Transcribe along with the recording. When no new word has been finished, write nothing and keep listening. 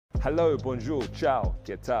Hello, bonjour, ciao,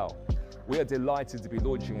 que tal? We are delighted to be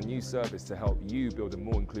launching a new service to help you build a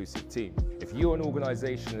more inclusive team. If you're an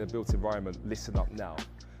organization in a built environment, listen up now.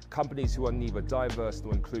 Companies who are neither diverse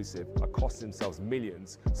nor inclusive are costing themselves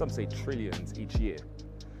millions, some say trillions each year.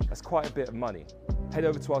 That's quite a bit of money. Head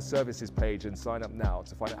over to our services page and sign up now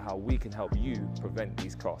to find out how we can help you prevent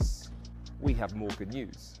these costs. We have more good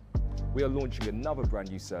news. We are launching another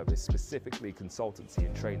brand new service, specifically consultancy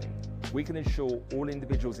and training. We can ensure all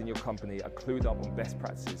individuals in your company are clued up on best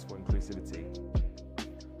practices for inclusivity.